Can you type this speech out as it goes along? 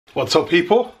What's up,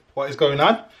 people? What is going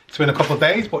on? It's been a couple of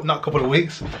days, but not a couple of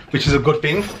weeks, which is a good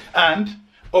thing. And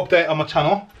update on my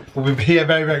channel, we'll be here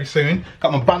very, very soon.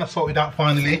 Got my banner sorted out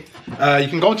finally. You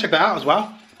can go and check that out as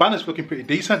well. Banner's looking pretty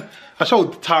decent. I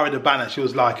showed Tara the banner. She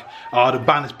was like, "Oh, the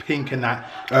banner's pink and that.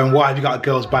 Why have you got a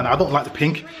girl's banner?" I don't like the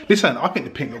pink. Listen, I think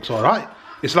the pink looks all right.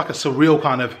 It's like a surreal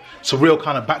kind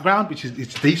of background, which is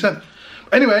it's decent.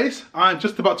 Anyways, I'm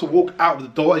just about to walk out of the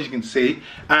door, as you can see,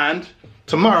 and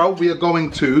tomorrow we are going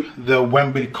to the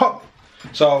Wembley Cup.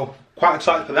 So quite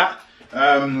excited for that.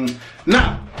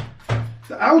 Now,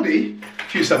 the Audi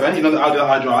Q7, you know, the Audi that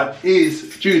I drive,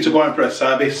 is due to go in for a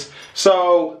service.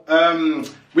 So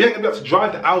we ain't gonna be able to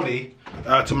drive the Audi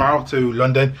tomorrow to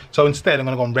London. So instead, I'm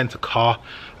gonna go and rent a car.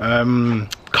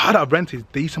 Car that I've rented is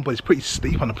decent, but it's pretty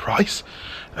steep on the price.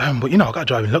 But you know, I got to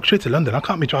drive in luxury to London. I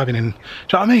can't be driving in, do you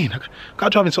know what I mean? I got to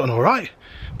drive in something all right.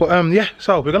 But yeah,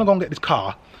 so we're gonna go and get this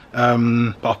car.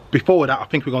 But before that, I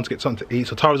think we're going to get something to eat.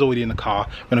 So Tara's already in the car.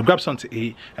 We're gonna grab something to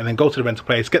eat and then go to the rental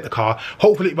place, get the car.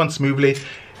 Hopefully it runs smoothly.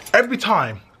 Every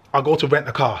time I go to rent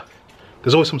a car,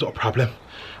 there's always some sort of problem.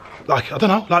 Like, I don't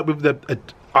know, like with the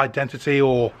identity,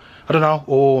 or I don't know,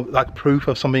 or like proof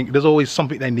of something. There's always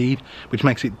something they need, which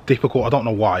makes it difficult. I don't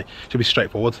know why. It should be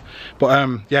straightforward. But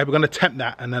yeah, we're gonna attempt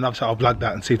that, and then obviously I'll vlog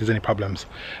that and see if there's any problems.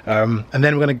 And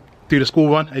then we're gonna do the school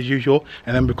run as usual,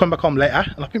 and then we'll come back home later,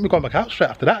 and I think we're going back out straight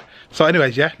after that. So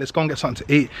anyways, yeah, let's go and get something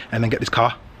to eat and then get this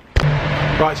car.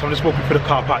 Right, so I'm just walking through the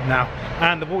car park now,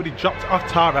 and I've already dropped off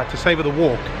Tara to save her the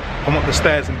walk from up the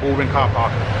stairs in Bullring car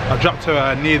park. I dropped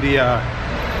her near the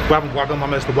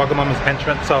Wagamama's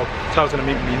entrance, so Tara's gonna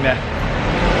meet me in there.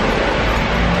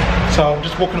 So I'm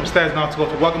just walking upstairs now to go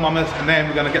to Wagamama's, and then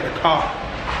we're gonna get the car.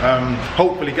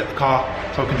 Hopefully get the car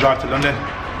so we can drive to London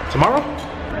tomorrow.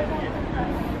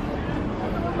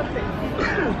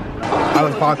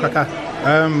 Alan Firecracker.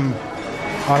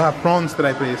 I'll have prawns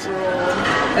today, please.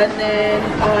 And then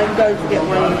I'm going to get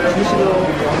my traditional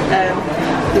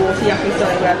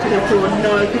yakisoba to the prawn,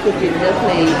 no pickled ginger,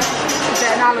 please. Is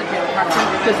there an allergy or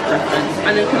just preference?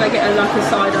 And then can I get like a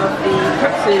side of the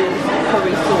katsu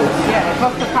curry sauce? Yeah,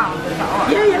 what's the pound? Is that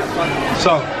alright? Yeah, yeah, that's fine.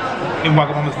 So, in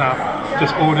Wagamama's now,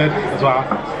 just ordered as well.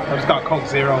 I've just got a Coke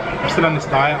Zero. I'm still on this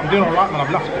diet. I'm doing alright, man. I've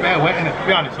lost bare weight in it.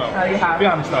 Be honest though. Oh, you have? Be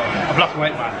honest though. I've lost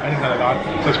weight, man. I ain't gonna lie.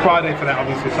 So it's Friday for that,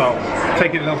 obviously. So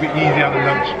take it a little bit easy on the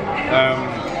lunch.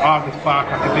 I have this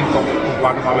firecracker thing from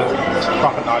Wagamama's. It's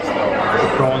proper nice though. The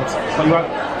prawns. What you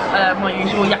want? My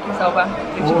usual yakisoba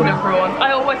with chicken and prawns.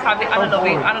 I always have it and I love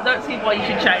it, and I don't see why you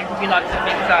should change if you like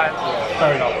something. So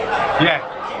fair enough. Yeah.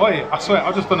 Oh yeah. I swear,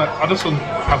 I just done a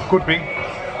good thing.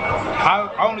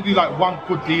 I only do like one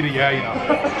good deed a year, you know.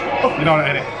 You know what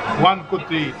I mean? One good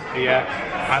deed a year,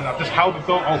 and I've just held the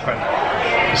door open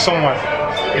for someone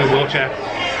in a wheelchair.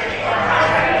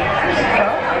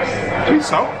 Do you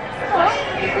so?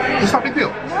 It's not a big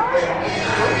deal.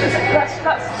 That's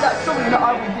something that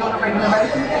I would do on a regular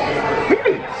basis.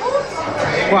 Really?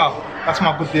 Wow, that's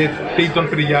my good deed. Deed done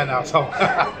for the year now, so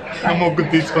no more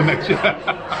good deeds for next year.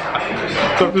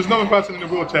 So if there's another person in a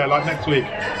wheelchair like next week,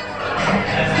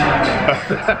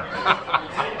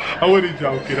 I'm only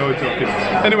joking,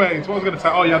 Anyways, what I was going to say,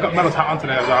 oh yeah, I got Melo's hat on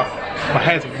today as well. My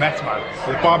hair's a mess, man.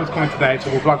 The barber's coming today, so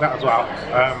we'll vlog that as well.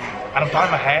 And I'm dyeing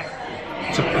my hair.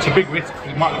 It's a big risk,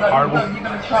 it might look horrible. No, you're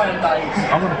going to try and dye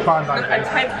it. I'm going to try and dye it.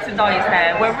 Attempt to dye his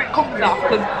hair, whether it comes off,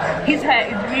 because his hair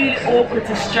is really awkward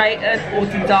to straighten, or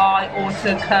to dye, or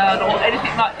to curl, or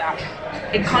anything like that.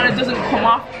 It kind of doesn't come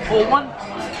off, or one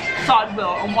side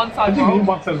will, and one side will. What do you mean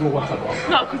one side will, one side will?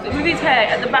 No, because with his hair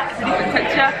at the back it's a different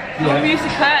texture. Yeah. When we used to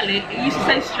curl it, it used to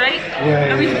stay straight.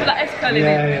 And we used to put that S-curl in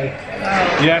it.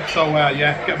 Yeah, so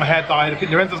yeah, get my hair dyed. I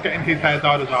think Lorenzo's getting his hair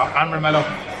dyed as well, and Romello.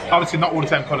 Obviously not all the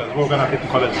same colours, we're all going to have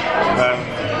different colours.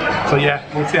 So yeah,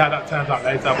 we'll see how that turns out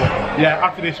later. But yeah,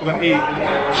 after this we're going to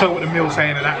eat, show what the meal's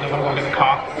saying and that, and then we're going to go get the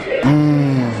car.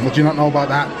 What do you not know about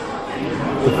that?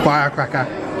 The firecracker.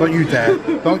 Don't you dare.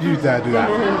 Don't you dare do that.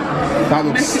 That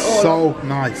looks so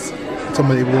nice. It's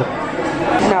unbelievable.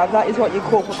 Now that is what you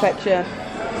call perfection.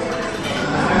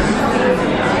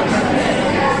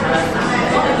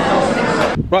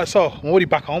 Right, so I'm already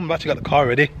back home. I've actually got the car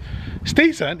ready. It's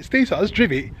decent, I just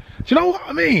driv it. Do you know what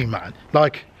I mean, man?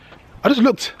 Like, I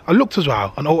looked as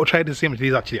well on Auto Trader to see how much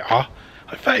these actually are.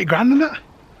 Like 30 grand in that.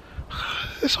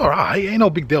 It's alright, it ain't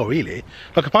no big deal really.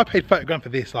 Like if I paid 30 grand for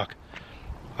this, like,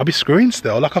 I'd be screwing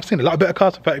still. Like I've seen a lot of better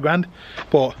cars for 30 grand.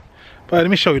 But let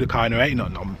me show you the car anyway.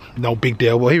 No big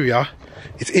deal. Well, here we are.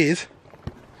 It is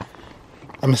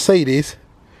a Mercedes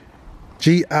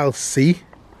GLC.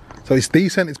 So it's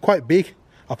decent, it's quite big.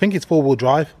 I think it's 4-wheel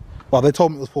drive. Well, they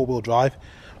told me it was 4-wheel drive.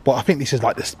 But I think this is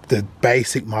like the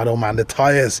basic model, man. The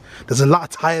tyres, there's a lot of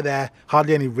tyre there,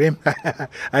 hardly any rim. I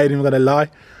ain't even gonna lie.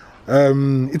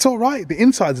 It's all right. The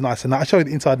inside's nice and that. I'll show you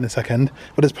the inside in a second.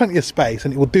 But there's plenty of space,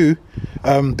 and it will do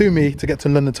me to get to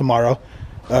London tomorrow.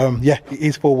 Yeah, it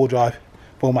is 4-wheel drive.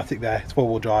 4MATIC there. It's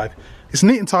 4-wheel drive. It's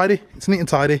neat and tidy. It's neat and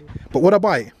tidy. But would I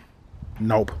buy it?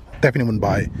 Nope. Definitely wouldn't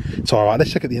buy it. It's all right.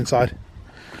 Let's check out the inside.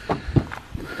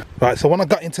 Right. So when I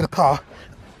got into the car,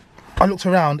 I looked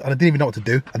around and I didn't even know what to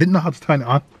do. I didn't know how to turn it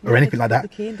on or anything like that. The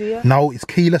key in, do you? No, it's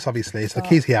keyless, obviously. So the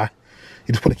key's here.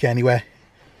 You just put the key anywhere.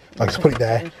 Like, just put it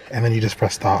there, and then you just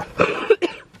press start.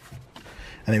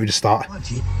 And it will just start.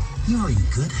 You're in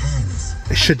good hands.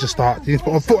 It should just start. You need to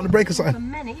put a foot on the brake or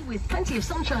something. With plenty of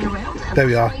sunshine around. There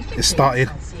we are. It started.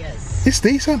 It's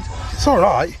decent. It's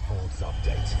alright.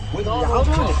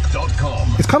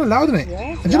 It's kind of loud, isn't it? Yeah.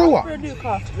 And do you know what? For a new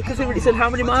car, because it really said how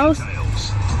many miles?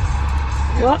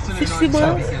 What? 50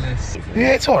 miles?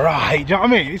 Yeah, it's alright. Do you know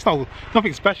what I mean? It's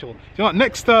nothing special. Do you know what?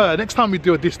 Next time we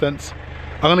do a distance,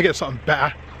 I'm gonna get something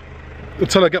better.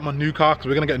 Until I get my new car, because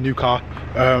we're gonna get a new car.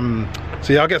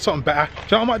 So yeah, I'll get something better. Do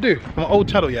you know what I might do? On my old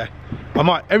channel, yeah. I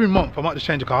might, every month, I might just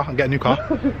change a car and get a new car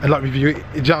and like review it. Do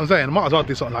you know what I'm saying? I might as well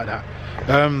do something like that.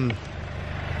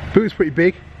 Boot's pretty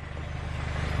big.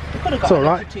 It's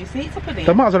alright.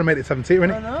 They might as well have made it 7-seater,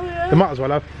 innit? Yeah. They might as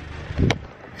well have.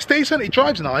 It's decent, it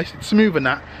drives nice, it's smooth and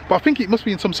that. But I think it must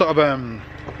be in some sort of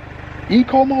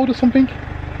eco mode or something.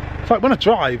 It's like when I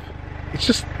drive, it's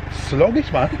just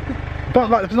sluggish, man. Don't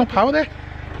like, there's no power there.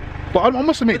 But I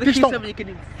must admit, the this Q7 you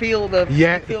can feel the...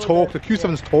 Yeah, the torque, the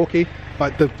Q7's torquey.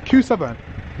 Like the Q7,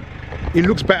 it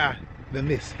looks better than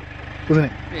this, doesn't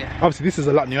it? Yeah. Obviously this is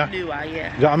a lot newer. Newer, yeah.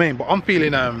 Do you know what I mean? But I'm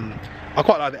feeling, I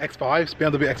quite like the X5s,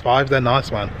 BMW X5s, they're nice,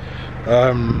 man.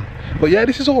 But yeah,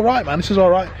 this is alright, man, this is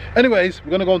alright. Anyways,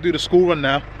 we're gonna go and do the school run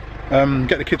now.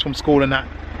 Get the kids from school and that.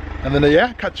 And then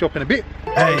yeah, catch you up in a bit.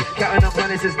 Hey, counting up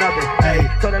money is nothing. Hey,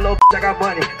 told that little I got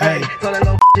money. Hey, told that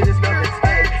little it is nothing.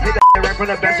 Hey, hit that right from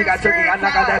the back, she got turkey. I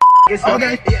knock out that it's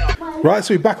okay. Yeah. Right,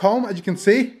 so we're back home, as you can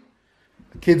see.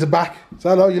 The kids are back. So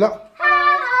hello, you lot.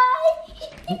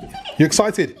 Hi. You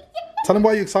excited? Tell them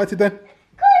why you're excited then.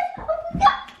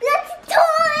 That's a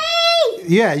toy!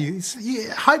 Yeah,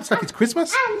 hype's like it's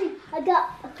Christmas. And I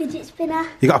got a fidget spinner.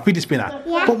 You got a fidget spinner?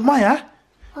 Yeah. But Maya,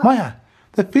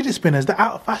 the fidget spinners, they're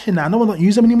out of fashion now. No one don't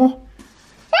use them anymore.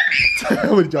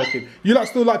 We're joking. You lot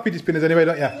still like fidget spinners anyway,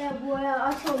 don't you? Yeah, boy,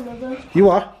 I still love them. You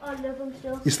are? I love them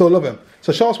still. You still love them?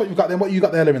 So show us what you've got then. What you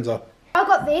got there, Lorenzo? I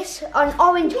got this, an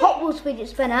orange Hot Wheels fidget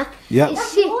spinner. Yeah. It's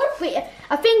sick. Wait,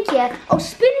 I think, yeah, I was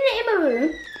spinning it in my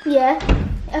room. Yeah.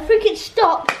 I think it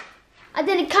stopped. And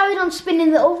then it carried on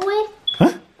spinning the other way.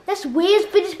 Huh? That's weird.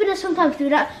 Fidget spinners sometimes do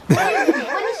that. When you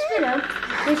spin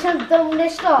them, they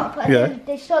stop. And then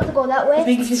they start to go that way. I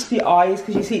think it's just the eyes,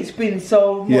 because you see it spin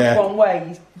so much one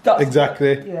way.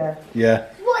 Exactly. Yeah.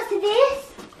 What's this?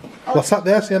 What's that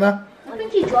there, Sienna? I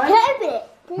think he's right. Get a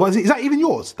bit. What is it? Is that even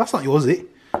yours? That's not yours, is it?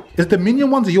 The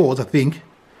Minion ones are yours, I think.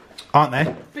 Aren't they? I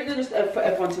think they're just for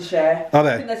everyone to share. Are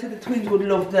they? I think they said the twins would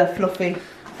love the fluffy,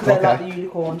 because they like the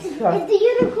unicorns. So. It's the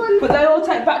unicorn. But they all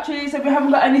take batteries, and we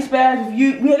haven't got any spares.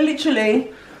 We are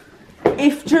literally,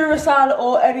 if Duracell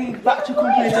or any battery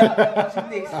companies are out there watching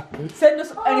this, send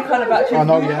us any kind of batteries. I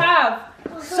know, we have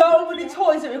so many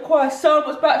toys that require so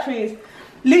much batteries.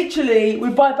 Literally, we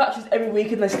buy batteries every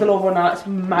week and they still all run out. It's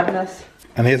madness.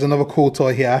 And here's another cool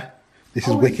toy here. This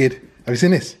is wicked. Have you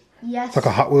seen this? Yes. It's like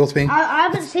a Hot Wheels thing. I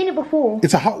haven't seen it before.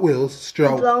 It's a Hot Wheels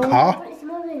stroke Drone. car.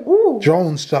 Ooh.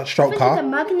 Drone stroke I think it's a car.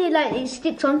 magnet, like it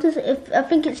sticks onto. I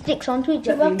think it sticks onto each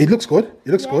other. It looks good.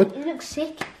 It looks good. It looks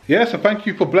sick. Yeah, so thank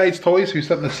you for Blade's Toys who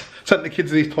sent the kids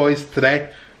these toys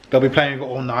today. They'll be playing with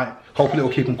it all night. Hopefully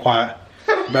it'll keep them quiet.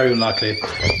 Very unlikely.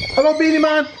 Hello, Beanie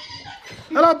Man.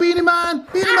 Hello, Beanie Man.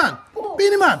 Beanie Man.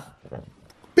 Beanie Man.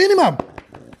 Beanie Man.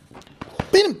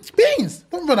 Beans.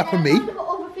 Don't run up on me.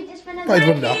 Don't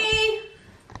run down.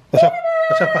 Watch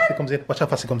how fast he comes in. Watch how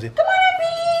fast he comes in. Come on,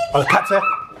 Beans. Oh, the cat's there.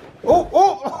 Oh.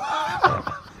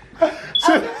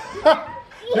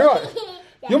 You're right.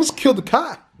 You almost killed the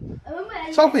cat.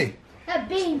 Sophie.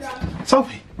 Beans.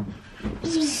 Sophie.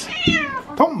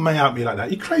 Don't may out me like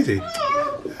that. You're crazy.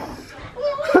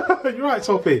 You're right,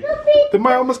 Sophie. Did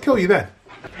Maya almost kill you then?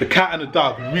 The cat and the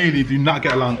dog really do not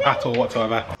get along at all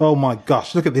whatsoever. Oh my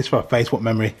gosh, look at this for a Facebook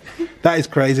memory. That is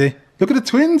crazy. Look at the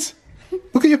twins.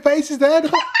 Look at your faces there.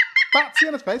 Look at that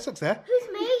Sienna's face looks there. Who's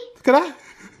me? Look at that.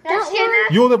 That's Sienna.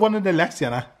 You're the one on the left,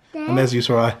 Sienna. And there's you,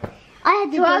 Sarai. I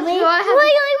had the dummy. Why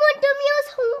I want dummy? I was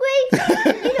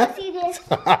hungry. You don't see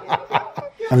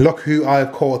this. And look who I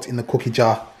have caught in the cookie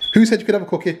jar. Who said you could have a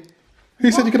cookie?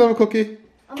 Who said you could have a cookie?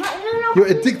 I'm not, no. You're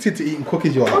addicted to eating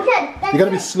cookies, you are. Okay, You're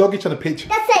gonna be sluggish on the pitch.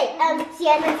 Let's say,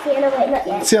 Sienna, wait, not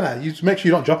yet. Sienna, you just make sure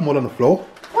you don't drop them all on the floor.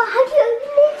 What, how do you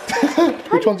open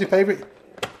this? Which one's your favourite?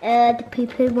 The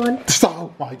poo-poo one.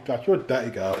 Oh my gosh, you're a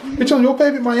dirty girl. Which one's your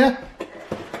favourite, Maya?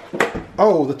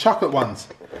 Oh, the chocolate ones.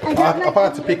 If I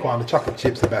had to pick one, the chocolate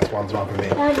chips are the best ones around for me.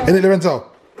 Isn't it,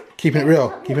 Lorenzo? Keeping it real,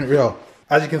 keeping it real.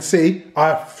 As you can see,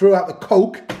 I threw out the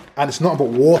Coke and it's nothing but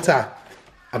water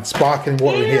and sparkling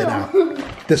water in here now.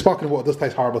 The sparkling water does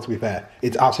taste horrible, to be fair.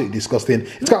 It's absolutely disgusting.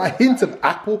 It's got a hint of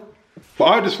apple. But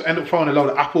I just end up throwing a load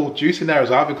of apple juice in there as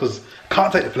well because I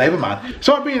can't take the flavour, man.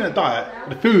 So being in a diet,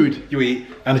 the food you eat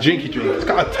and the drink you drink, it's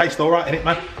got to taste alright in it,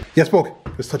 man. Yes, Bug,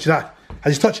 let's touch that.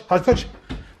 How's your touch? How's your touch?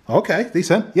 Okay,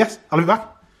 decent. Yes, I'll leave it back.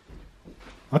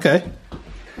 Okay.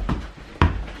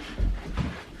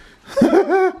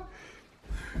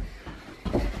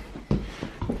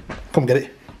 Come get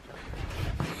it.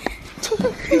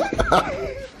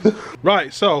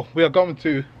 Right, so we are going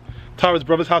to Tara's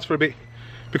brother's house for a bit.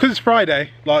 Because it's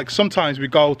Friday, like sometimes we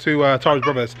go to Tara's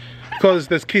brother's because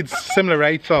there's kids similar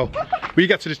age, so we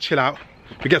get to just chill out,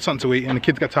 we get something to eat and the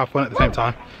kids get to have fun at the same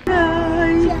time.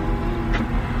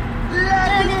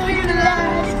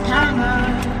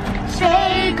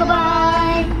 Say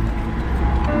goodbye.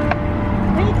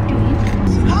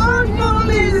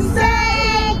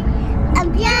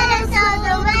 I'm jealous of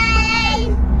the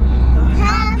way.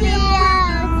 Happy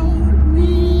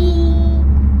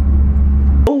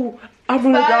Oh, I'm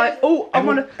on a diet. Oh, I'm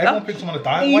on a. Everyone thinks I'm on a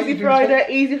diet.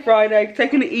 Easy Friday,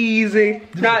 taking it easy.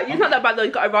 Nah, it's not that bad though.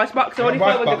 You got a rice box. So only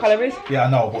 500 calories. Yeah, I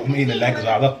know, but I'm eating the leg as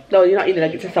well though. No, you're not eating the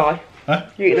leg. It's a thigh. Huh?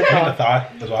 You're eating a I'm eating thigh.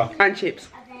 the thigh as well. And chips.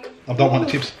 I don't want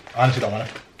the chips. I honestly don't want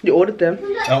them. You ordered them.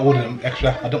 I ordered them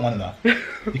extra. I don't want them though.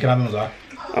 You can have them as well.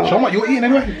 Show them what you're eating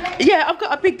anyway. Yeah, I've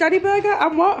got a Big Daddy burger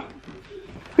and what?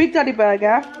 Big Daddy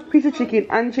burger, piece of chicken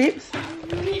and chips.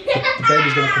 The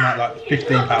baby's gonna come out like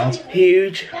 £15.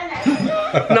 Huge.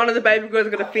 None of the baby girls are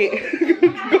gonna fit.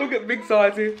 Go get big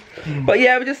sizes. But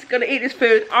yeah, we're just gonna eat this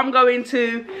food. I'm going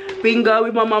to bingo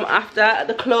with my mum after at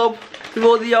the club with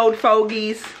all the old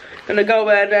fogies. Gonna go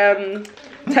and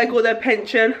take all their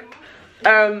pension.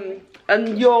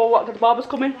 And you're what? The barber's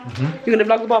coming. You're gonna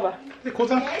vlog the barber. Of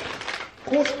course, of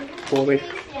course. Boring.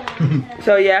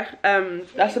 So yeah,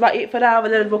 that's about it for now,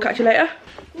 and then we'll catch you later.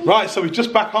 Right, so we're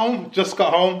just back home, just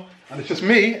got home, and it's just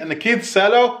me and the kids. Say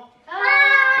hello.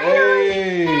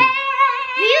 Hey. We went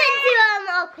to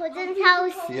our cousin's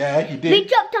house. Yeah, you did. We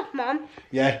dropped off Mum.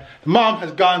 Yeah, Mum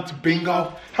has gone to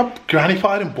bingo. How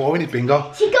grannified and boring is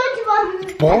bingo? She's going to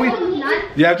Mum. Boring.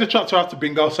 Yeah, I've just dropped her off to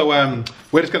bingo, so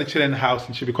we're just gonna chill in the house,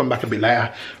 and she'll be coming back a bit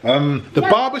later. The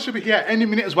barber should be here any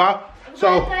minute as well.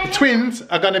 So the twins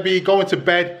are gonna be going to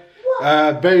bed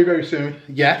very, very soon.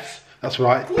 Yes, that's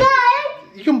right. No.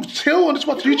 You can chill and just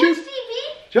watch YouTube. Watch TV.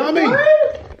 Do you know what I mean? No.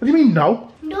 What do you mean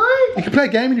no? No. You can play a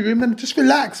game in your room, then just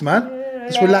relax, man.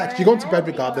 Just relax. You're going to bed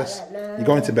regardless. You're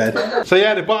going to bed. So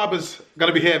yeah, the barber's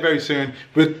gonna be here very soon.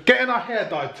 We're getting our hair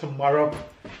dyed tomorrow.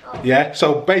 Yeah.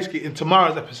 So basically, in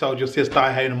tomorrow's episode, you'll see us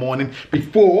dye hair in the morning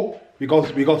before we go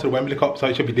to the Wembley Cup. So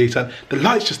it should be decent. The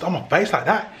light's just on my face like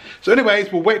that. So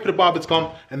anyways, we'll wait for the barber to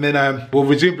come and then we'll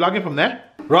resume vlogging from there.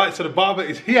 Right. So the barber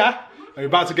is here. We're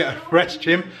about to get a fresh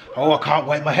trim. Oh, I can't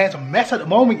wait. My hair's a mess at the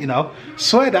moment, you know.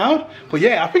 Swear down. But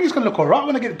yeah, I think it's gonna look alright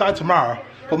when I get it dyed tomorrow.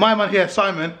 But my man here,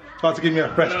 Simon, is about to give me a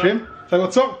fresh trim. So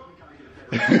what's up?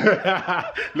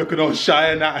 Looking all shy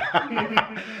and that.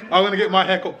 I'm gonna get my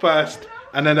haircut first.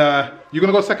 And then you're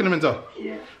gonna go second, Lorenzo?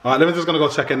 Yeah. Alright, Lorenzo's gonna go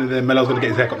second and then Melo's gonna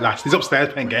get his haircut last. He's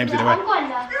upstairs playing games anyway. I'm going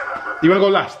last. You wanna go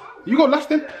last? You go last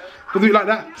then. We'll do it like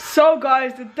that. So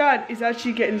guys, the dad is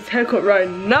actually getting his haircut right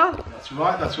now. That's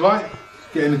right, that's right.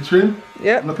 Getting the trim.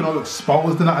 Yep. Looking all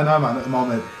exposed and that, I know, man, at the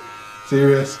moment.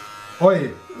 Serious.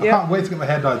 Oi, I can't wait to get my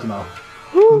hair dyed tomorrow.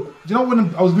 Do you know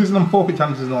when I was losing them forfeit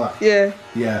challenges and all that? Yeah.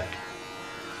 Yeah.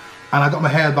 And I got my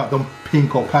hair like done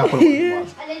pink or purple. Yeah. And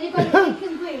then you got pink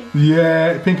and green.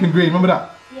 Yeah, pink and green, remember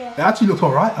that? Yeah. It actually looked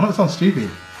alright. I know it sounds stupid.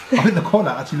 I think the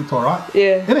colour actually looked alright.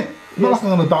 Yeah. Innit? It's not like I'm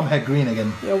gonna dye my hair green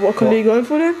again. Yeah, what colour are you going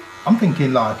for then? I'm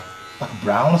thinking like a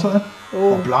brown or something.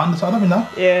 Or blonde or something, I don't know.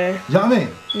 Yeah. You know what I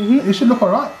mean? It should look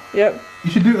alright. Yep. You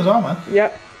should do it as well, man.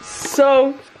 Yep.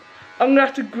 So, I'm gonna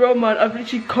have to grow, man. I've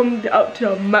literally combed it up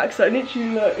to a max. I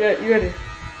literally, look, yeah, you ready?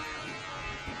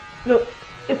 Look,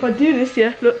 if I do this,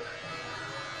 yeah, look.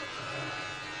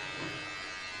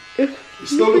 It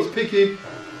still looks picky.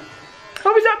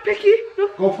 How is that picky?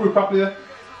 Look. Go through properly there.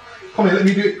 Come here, let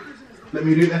me do it. Let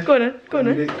me do it then. Go on then, go on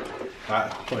then.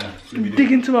 Alright, come here. Let me do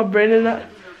Dig into my brain and that.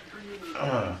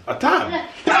 damn.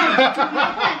 That's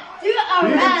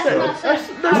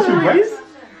how it is.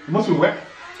 It must be wet.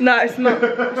 Nah, it's not.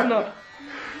 It's not.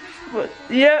 But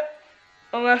yeah.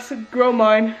 I'm gonna have to grow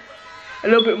mine a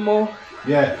little bit more.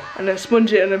 Yeah. And then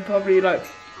sponge it and then probably like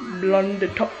blonde the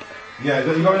top. Yeah, is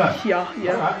that you going on? Yeah,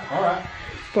 yeah. Alright.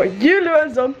 But you,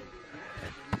 Lorenzo,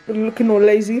 you're looking all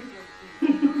lazy.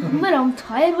 Mello, I'm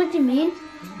tired. What do you mean?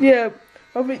 Yeah,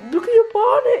 I mean, look at your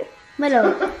bonnet.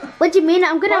 Mello, what do you mean?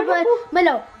 I'm gonna have a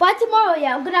Mello. By tomorrow,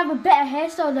 yeah, I'm gonna have a better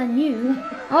hairstyle than you.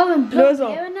 I'm having blonde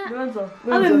hair and that.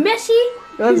 I'm having messy.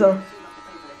 Lorenzo.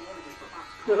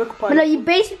 Look, Mello, you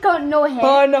basically got no hair.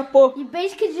 Pineapple. You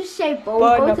basically just shaved both.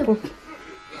 Pineapple.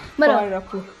 Mello.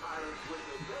 Pineapple.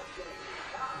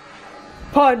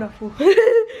 Pineapple.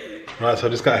 Right, so I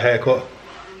just got a haircut.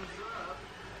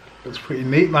 Looks pretty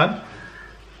neat, man.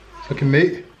 It's looking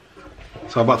neat.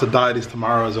 So I'm about to dye this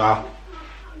tomorrow as well.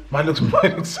 Mine looks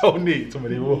so neat.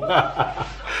 Somebody will. Yeah,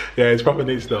 it's proper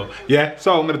neat still. Yeah,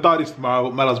 so I'm gonna dye this tomorrow,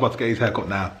 but Melo's about to get his haircut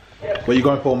now. What are you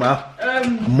going for, Mel?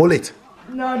 Mullet.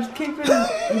 No, just keeping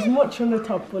as much on the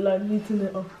top, but like neaten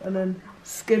it up and then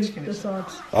skin the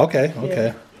sides. Okay, okay.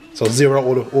 Yeah. So zero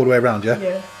all the way around, yeah?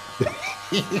 Yeah.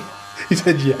 He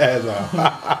said yeah as well.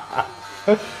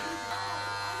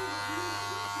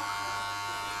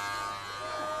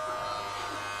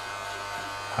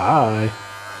 Hi.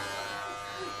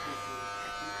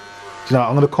 Do you know,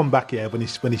 I'm gonna come back here when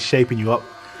he's shaping you up.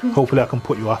 Hopefully I can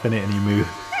put you up in it and you move.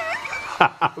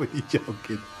 Are you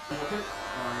joking?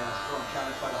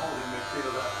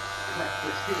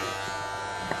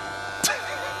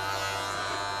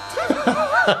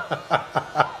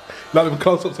 Not even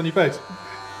close-ups on your face.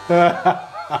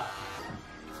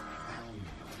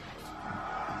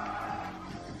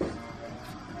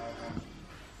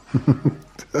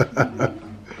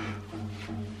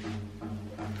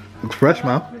 Looks fresh,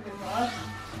 man.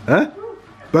 Huh?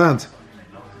 Burns.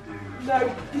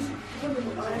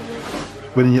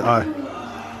 Win in your eye.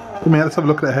 Come here, let's have a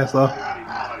look at that hairstyle.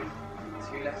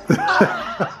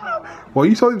 Well,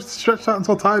 you so stretched out and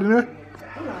so tired, anyway?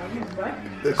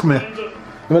 Come here.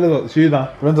 Look, it's you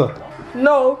now. Lorenzo.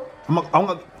 No. I'm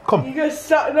not, come. You guys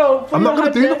start, no. I'm not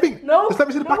going to do nothing. No. Just let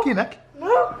me see the back of your neck.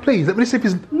 No. Please, let me see if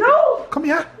he's... No. Come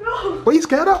here. No. What are you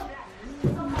scared of?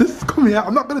 Just come here.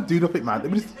 I'm not going to do nothing, man.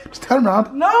 Let me just turn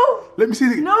around. No. Let me see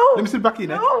the... No. Let me see the back of your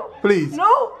neck. No. Please.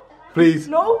 No. Please.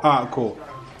 No. Alright, cool.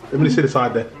 Let me see the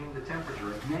side there.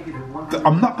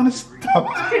 I'm not going to stop.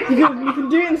 You can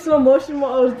do it in slow motion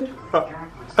what I was doing.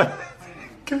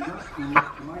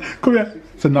 Come here.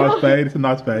 It's a nice fade. It's a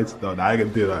nice fade. No, I ain't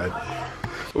gonna do that.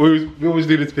 We always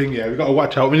do this thing, yeah. We gotta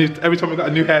watch out. Every time we got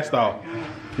a new hairstyle,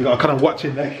 you gotta kind of watch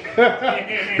your neck.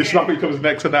 We snap each other's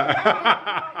necks and that.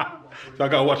 So I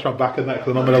gotta watch my back and that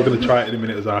because I'm not gonna try it in a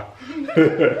minute as well.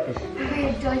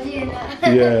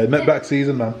 Yeah, neck back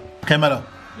season, man. Okay, Melo.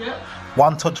 Yeah.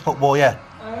 One touch football, yeah.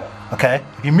 Okay.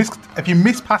 If you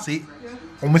miss pass it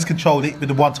or miscontrol it with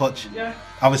the one touch, yeah.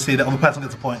 Obviously the other person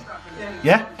gets a point.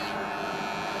 Yeah?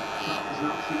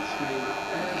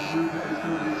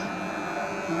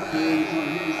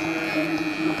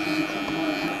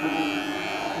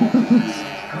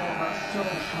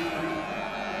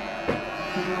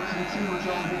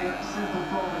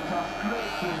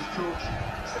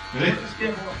 Really?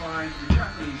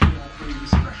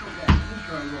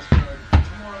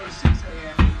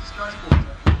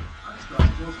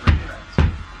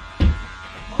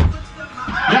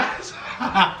 Yes!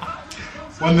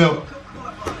 1-0.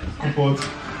 Come forward.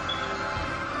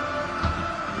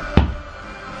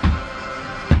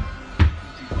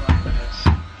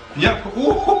 Yep.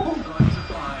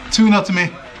 2-0 to me.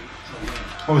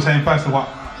 What are we saying? First to what?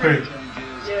 3?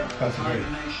 Yeah. First to 3.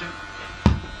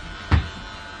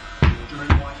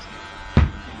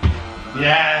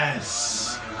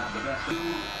 Yes!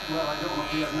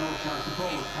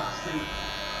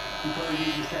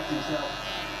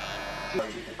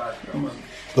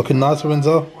 Looking nice,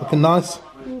 Lorenzo. Looking nice.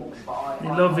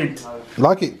 I love it.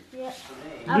 Like it? Yeah.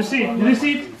 Did you see it? Did you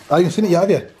see it? Oh, you seen it, yeah, have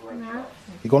you? No.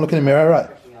 You go and look in the mirror, right?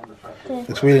 Okay.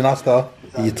 Looks really nice though.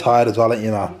 You're tired as well, ain't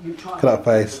you now? Look at that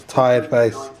face. Tired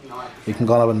face. You can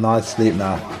go and have a nice sleep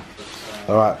now.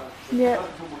 Alright? Yeah.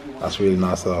 That's really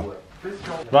nice though.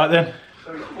 Right then.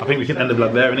 I think we can end the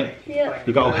vlog there, innit? Yeah.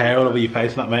 You got all hair all over your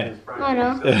face and that, mate. I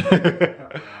know.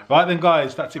 Right then,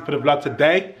 guys, that's it for the vlog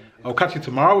today. I'll catch you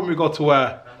tomorrow when we go to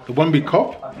the Wembley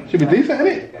Cup. Should be decent,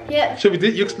 innit? Yeah. Should be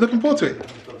You're looking forward to it?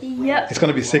 Yeah. It's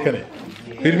going to be sick, innit?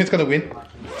 Who do you think's going to win?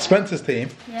 Spencer's team?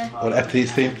 Yeah. Or the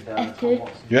FT's team? F2.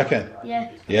 You reckon? Yeah.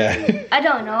 Yeah. I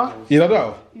don't know. You don't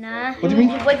know? Nah. What do you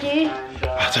mean? What do you?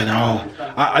 I don't know.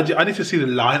 I need to see the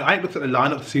line. I ain't looked at the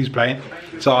lineup to see who's playing.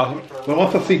 So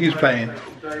once I see who's playing,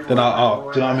 then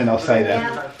I'll do you know what I mean? I'll say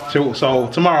that. So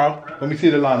tomorrow, when we see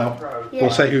the lineup,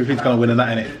 we'll say who we think's going to win and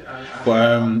that, innit?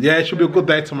 But yeah, it should be a good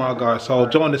day tomorrow, guys. So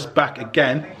join us back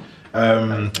again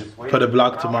for the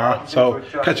vlog tomorrow. So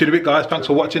catch you in a bit, guys. Thanks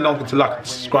for watching. Don't forget to like and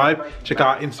subscribe. Check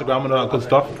out Instagram and all that good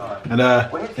stuff. And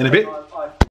in a bit.